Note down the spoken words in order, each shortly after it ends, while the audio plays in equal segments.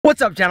What's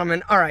up,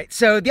 gentlemen? All right,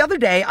 so the other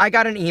day I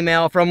got an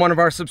email from one of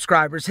our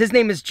subscribers. His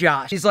name is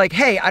Josh. He's like,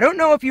 hey, I don't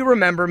know if you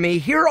remember me.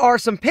 Here are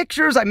some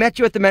pictures. I met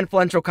you at the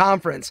Menfluential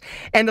conference.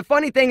 And the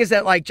funny thing is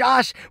that, like,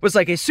 Josh was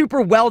like a super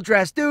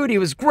well-dressed dude. He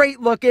was great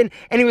looking,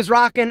 and he was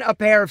rocking a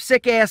pair of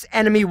sick-ass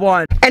Enemy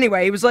 1.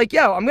 Anyway, he was like,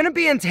 yo, I'm gonna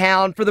be in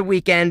town for the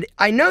weekend.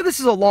 I know this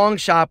is a long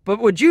shot, but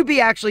would you be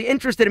actually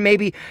interested in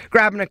maybe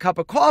grabbing a cup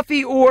of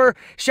coffee or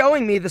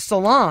showing me the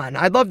salon?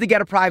 I'd love to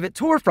get a private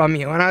tour from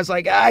you. And I was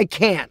like, I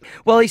can't.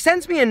 Well, he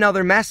sends me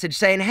another message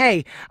saying,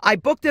 hey, I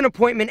booked an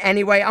appointment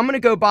anyway. I'm gonna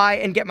go by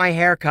and get my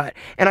hair cut.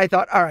 And I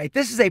thought, all right,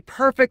 this is a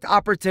perfect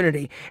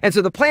opportunity. And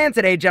so the plan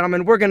today,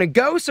 gentlemen, we're gonna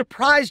go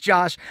surprise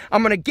Josh.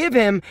 I'm gonna give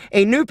him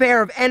a new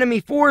pair of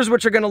Enemy 4s,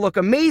 which are gonna look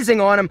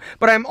amazing on him,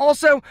 but I'm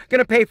also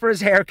gonna pay for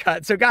his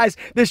haircut. So guys,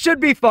 this should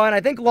be fun.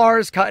 I think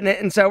Laura's cutting it,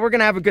 and so we're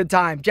gonna have a good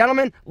time.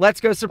 Gentlemen, let's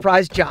go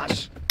surprise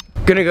Josh.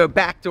 Gonna go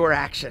backdoor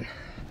action.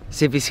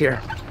 See if he's here.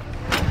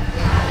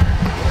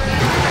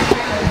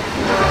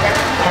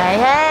 Hey,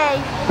 hey.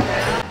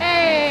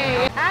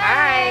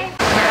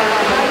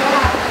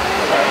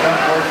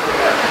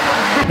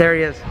 There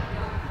he is. Oh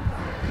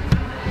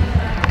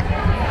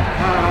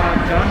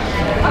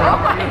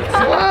my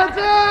God. What's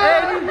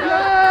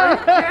up?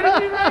 Hey,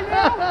 right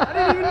now? I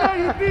didn't even know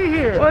you'd be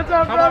here. What's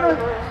up, brother?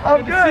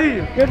 I'm good. To see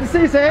you. Good to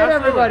see you. Say hey to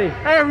everybody.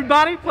 Hey,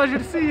 everybody. Pleasure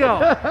to see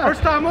y'all.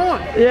 First time on.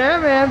 Yeah,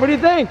 man. What do you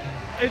think?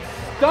 It's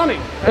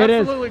stunning. It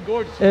is. Absolutely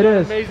gorgeous. It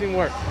is. Amazing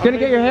work. Gonna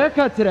get your hair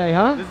cut today,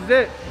 huh? This is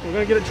it. We're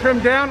gonna get it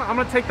trimmed down. I'm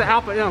gonna take the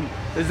Alpha M.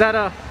 Is that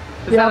a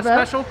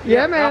special?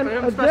 Yeah, man.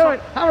 Let's do it.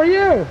 How are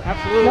you?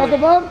 Absolutely.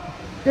 Welcome up.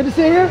 Good to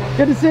see you.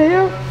 Good to see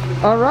you.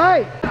 All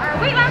right.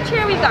 Our weight lounge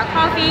here, we've got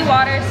coffee,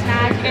 water,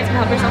 snacks. You guys can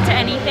help yourself to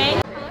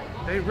anything.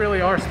 They really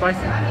are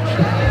spicy.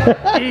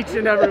 Each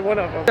and every one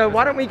of them. So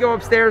why don't we go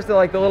upstairs to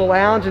like the little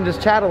lounge and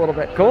just chat a little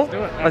bit? Cool? Let's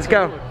do it. Let's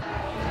go.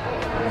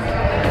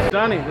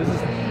 Stunning. This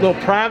is a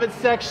little private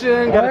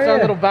section. Got its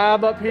own little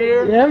vibe up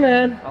here. Yeah,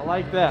 man. I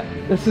like that.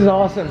 This is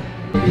awesome.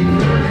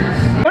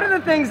 One of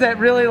the things that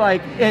really,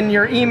 like, in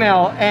your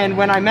email and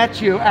when I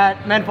met you at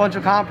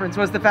Menfluential conference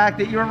was the fact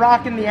that you were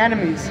rocking the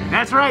Enemies.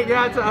 That's right.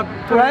 Yeah, it's a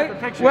right?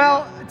 picture.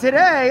 Well,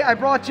 today I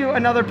brought you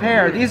another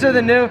pair. These are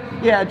the new.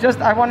 Yeah,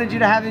 I wanted you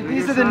to have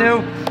these are the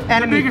new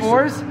Enemy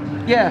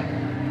 4s. Yeah.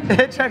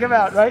 Check them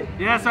out, right?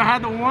 Yes, I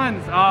had the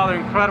ones. Oh, they're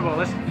incredible.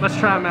 Let's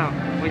try them out.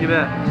 Look at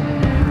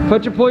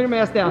that. Pull your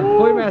mask down. Ooh.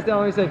 Pull your mask down.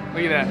 Let me see.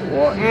 Look at that.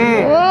 What?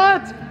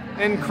 What?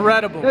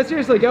 Incredible. No,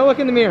 seriously, go look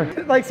in the mirror.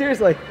 Like,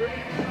 seriously.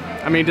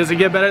 I mean, does it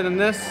get better than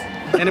this?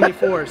 Enemy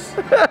 4s.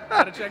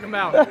 Gotta check them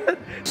out.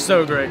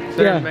 So great.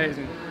 They're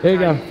amazing. There you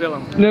go. Feel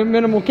them. No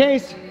minimal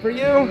case for you.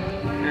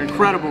 They're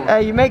incredible.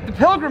 Hey, you make the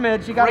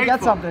pilgrimage, you gotta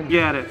get something.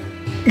 Get it.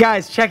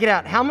 Guys, check it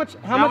out. How much?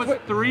 That was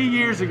 3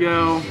 years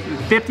ago.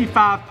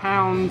 55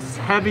 pounds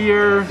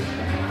heavier.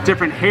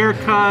 Different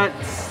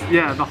haircuts.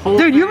 Yeah, the whole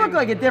Dude, thing. you look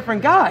like a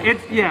different guy.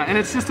 Yeah, and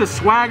it's just a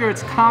swagger,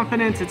 it's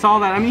confidence, it's all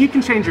that. I mean, you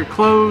can change your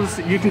clothes,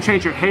 you can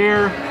change your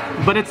hair,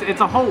 but it's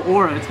a whole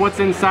aura. It's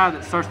what's inside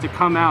that starts to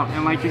come out,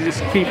 and like you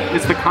just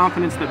it's the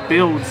confidence that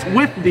builds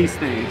with these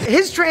things.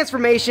 His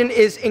transformation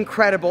is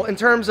incredible in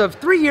terms of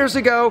 3 years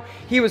ago,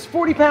 he was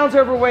 40 pounds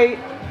overweight.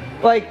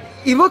 Like,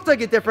 he looked like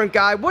a different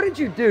guy. What did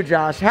you do,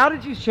 Josh? How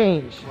did you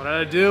change? What did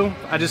I do?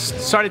 I just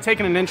started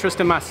taking an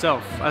interest in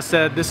myself. I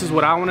said, this is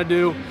what I want to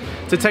do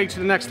to take to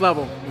the next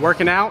level.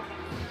 Working out,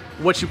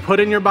 what you put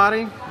in your body,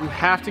 you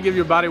have to give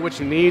your body what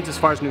you need as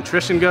far as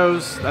nutrition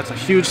goes. That's a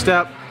huge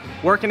step.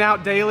 Working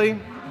out daily,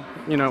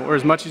 you know, or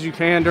as much as you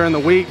can during the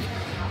week.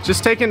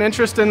 Just take an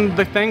interest in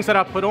the things that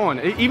I put on.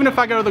 Even if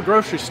I go to the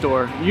grocery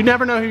store, you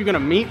never know who you're gonna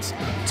meet,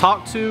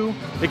 talk to.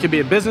 It could be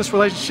a business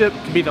relationship,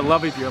 it could be the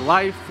love of your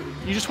life.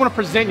 You just want to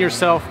present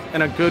yourself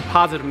in a good,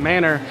 positive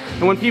manner.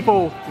 And when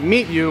people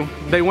meet you,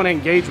 they want to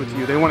engage with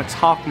you. They want to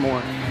talk more.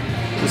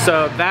 And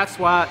so that's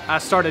what I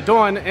started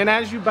doing. And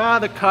as you buy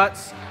the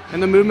cuts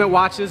and the movement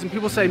watches and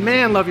people say,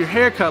 man, love your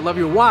haircut, love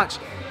your watch,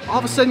 all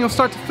of a sudden you'll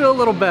start to feel a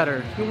little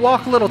better. You'll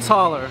walk a little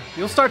taller.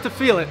 You'll start to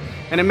feel it,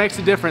 and it makes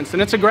a difference.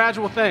 And it's a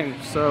gradual thing.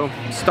 So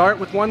start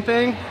with one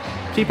thing,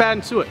 keep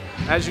adding to it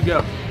as you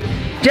go.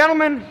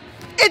 Gentlemen,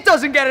 it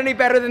doesn't get any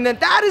better than that.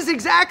 That is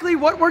exactly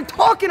what we're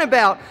talking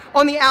about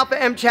on the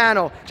Alpha M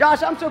channel.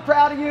 Josh, I'm so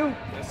proud of you.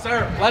 Yes,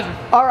 sir. Pleasure.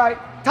 All right,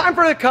 time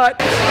for the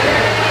cut.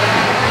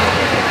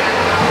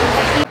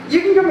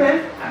 You can come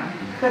in.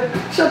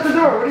 Shut the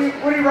door.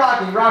 What are you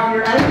rocking? You rocking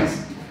your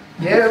Enemies?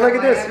 Yeah, look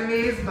at this.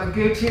 Enemies, my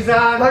Gucci's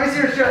on. Let me see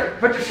your shirt.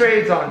 Put your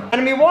shades on.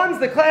 Enemy 1s,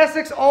 the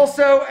classics,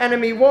 also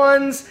Enemy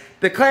 1s.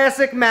 The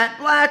classic matte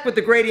black with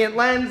the gradient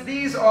lens.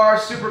 These are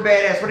super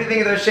badass. What do you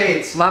think of those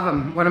shades? Love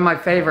them. One of my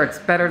favorites.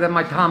 Better than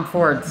my Tom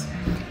Fords.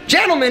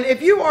 Gentlemen,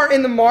 if you are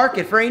in the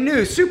market for a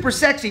new, super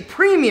sexy,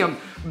 premium,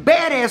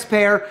 badass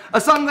pair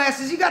of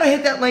sunglasses, you gotta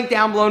hit that link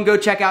down below and go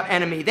check out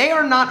Enemy. They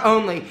are not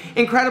only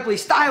incredibly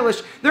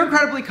stylish, they're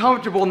incredibly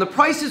comfortable, and the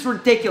price is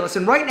ridiculous.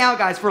 And right now,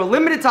 guys, for a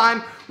limited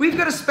time, we've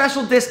got a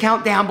special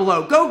discount down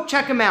below. Go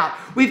check them out.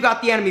 We've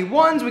got the Enemy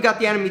 1s, we got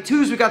the Enemy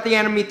 2s, we got the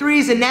Enemy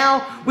 3s, and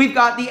now we've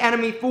got the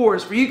Enemy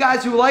 4s. For you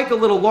guys who like a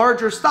little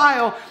larger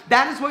style,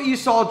 that is what you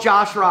saw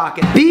Josh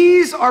rocking.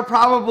 These are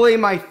probably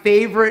my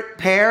favorite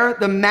pair,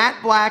 the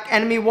matte black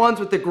Enemy 1s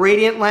with the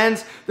gradient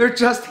lens. They're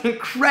just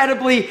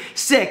incredibly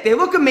sick. They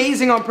look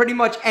amazing on pretty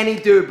much any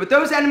dude, but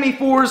those Enemy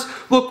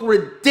 4s look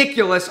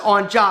ridiculous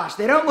on Josh.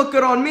 They don't look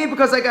good on me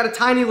because I got a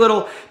tiny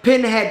little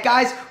pinhead.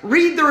 Guys,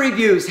 read the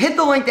reviews. Hit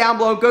the link down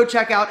below. Go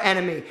check out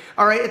Enemy.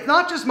 All right, it's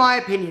not just my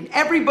opinion.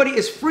 Everybody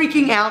is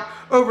freaking out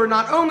over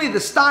not only the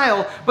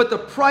style, but the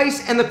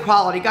price and the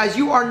quality. Guys,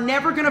 you are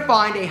never gonna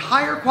find a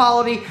higher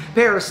quality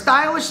pair of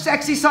stylish,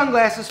 sexy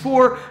sunglasses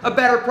for a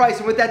better price.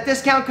 And with that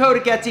discount code,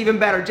 it gets even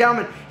better.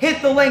 Gentlemen,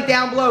 hit the link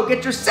down below.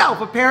 Get yourself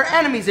a pair of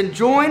Enemies and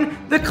join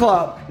the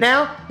club.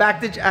 Now,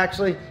 back to,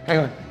 actually, hang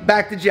on,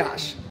 back to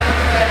Josh.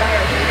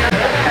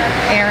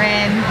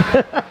 Aaron.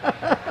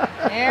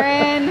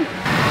 Aaron.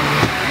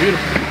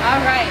 Beautiful.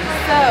 All right,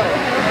 so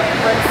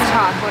let's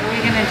talk. What are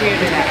we gonna do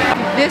today?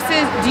 This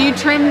is, do you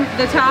trim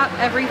the top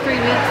every 3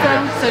 weeks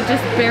though? So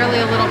just barely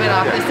a little bit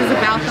off. This is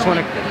about the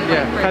length that you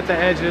like for it. Cut the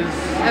edges.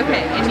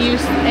 Okay, and you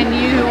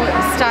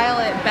style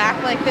it back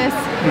like this?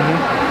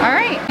 All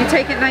right, you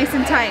take it nice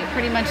and tight,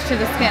 pretty much to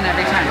the skin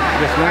every time.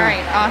 Yes, ma'am. All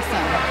right,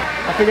 awesome.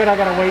 I figured I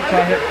gotta wait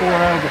till I hit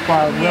 4.0 before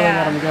I really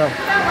let them go.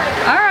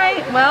 All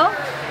right, well,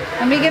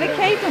 let me get a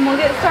cape and we'll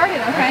get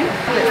started, okay?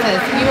 It says,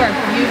 you are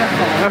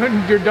beautiful.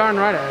 You're darn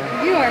right I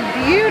am. You are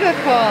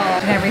beautiful.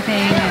 And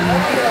everything, and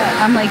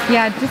I'm like,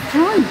 yeah, just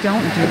tell him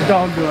don't do it.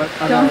 Don't do it.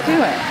 Don't do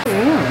it.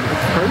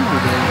 It's crazy,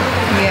 dude.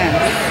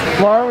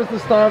 Yes. Laura was the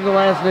star of the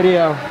last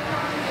video.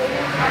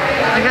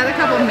 I got a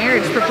couple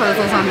marriage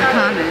proposals on the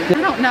comment.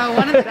 I don't know,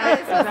 one of the guys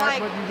was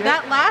like,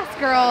 that last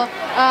girl,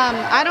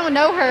 I don't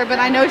know her, but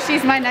I know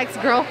she's my next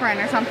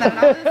girlfriend or something. And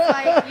I was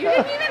like, you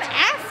didn't even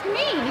ask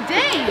me,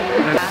 dang.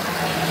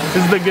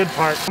 This is the good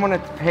part. I'm gonna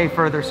pay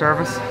further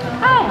service.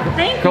 Oh,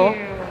 thank Cool.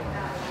 you.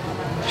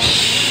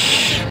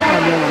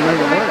 I'm gonna make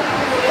it work.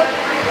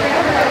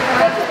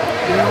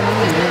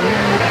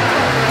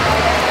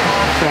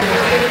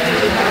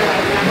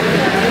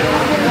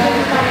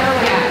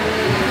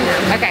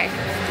 Okay.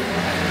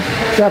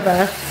 What's up,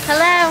 Ash?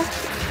 Hello.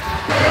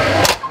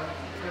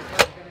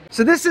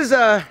 So this is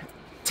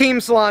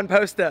Team Salon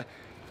Posta.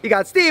 You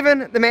got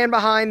Steven, the man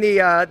behind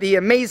the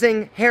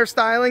amazing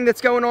hairstyling that's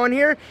going on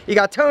here. You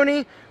got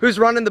Tony, who's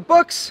running the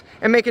books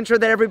and making sure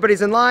that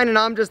everybody's in line, and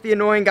I'm just the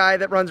annoying guy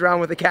that runs around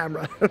with the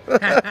camera.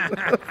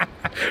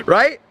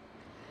 Right?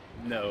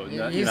 No,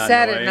 You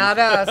said it, not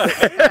us.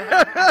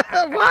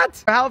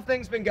 What? How have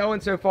things been going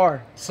so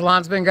far?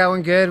 Salon's been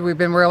going good. We've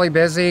been really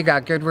busy,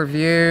 got good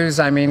reviews.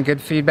 I mean, good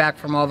feedback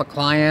from all the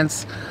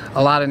clients.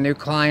 A lot of new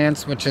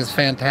clients, which is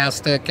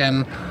fantastic.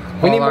 And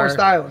We need more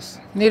stylists.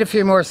 Need a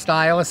few more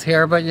stylists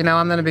here, but you know,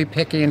 I'm gonna be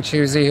picky and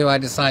choosy who I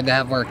decide to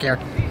have work here.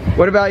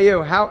 What about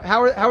you? How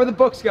are the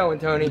books going,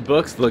 Tony? The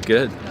books look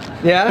good.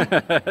 Yeah?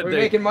 Are we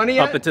making money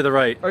yet? Up and to the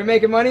right. Are we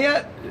making money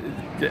yet?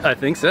 I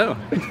think so.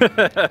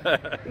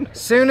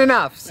 Soon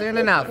enough, soon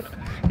enough.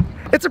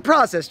 It's a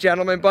process,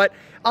 gentlemen, but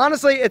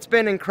honestly, it's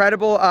been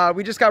incredible.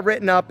 We just got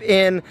written up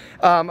in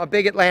a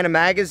big Atlanta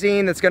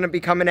magazine that's going to be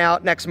coming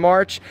out next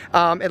March.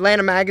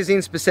 Atlanta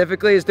magazine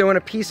specifically is doing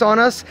a piece on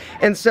us,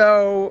 and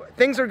so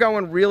things are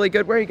going really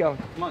good. Where are you going?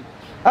 Come on.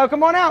 Oh,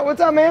 come on out.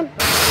 What's up, man?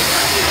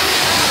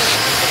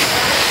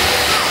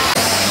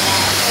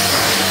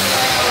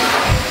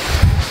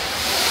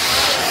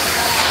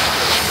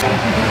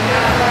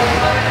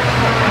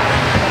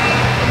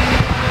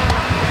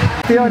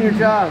 Stay on your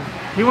job.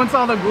 He wants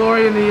all the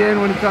glory in the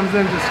end when he comes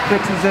in, just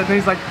fixes it, and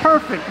he's like,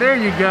 perfect, there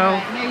you go.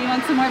 Right, here, you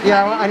want some more?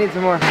 Yeah, platinum? I need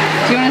some more. Do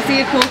you want to see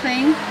a cool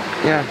thing?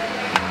 Yeah.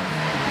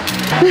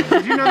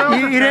 Did you know that was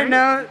You didn't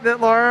know that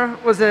Laura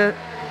was a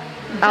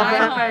That's Alpha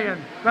a fan.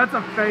 That's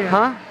a fan.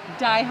 Huh?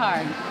 Die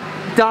Hard.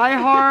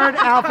 Die-hard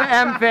Alpha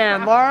M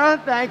fan.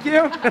 Laura, thank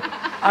you.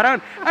 I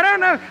don't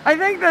know. I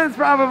think that's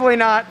probably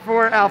not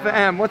for Alpha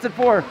M. What's it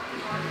for?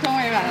 Don't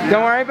worry about it.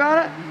 Don't worry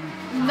about it.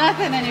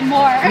 Nothing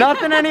anymore.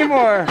 Nothing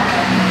anymore.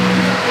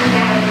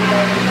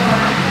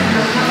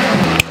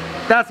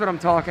 That's what I'm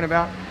talking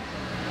about.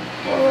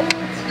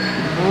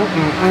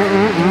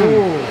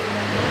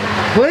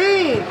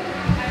 Clean.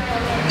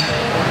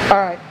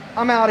 All right,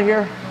 I'm out of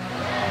here.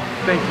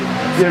 Thank you.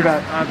 You're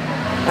about.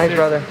 Thanks,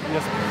 brother.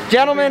 Yes.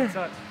 Gentlemen,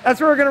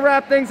 that's where we're gonna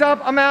wrap things up.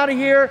 I'm out of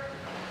here.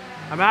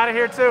 I'm out of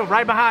here too,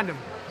 right behind him.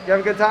 You have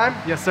a good time?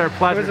 Yes, sir. It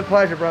Pleasure. was a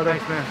pleasure, brother.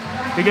 Thanks, man.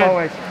 Be good.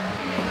 Always.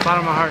 Bottom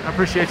of my heart. I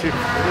appreciate you.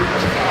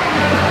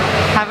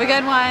 Have a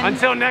good one.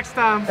 Until next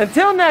time.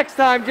 Until next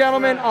time,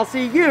 gentlemen, I'll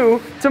see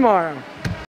you tomorrow.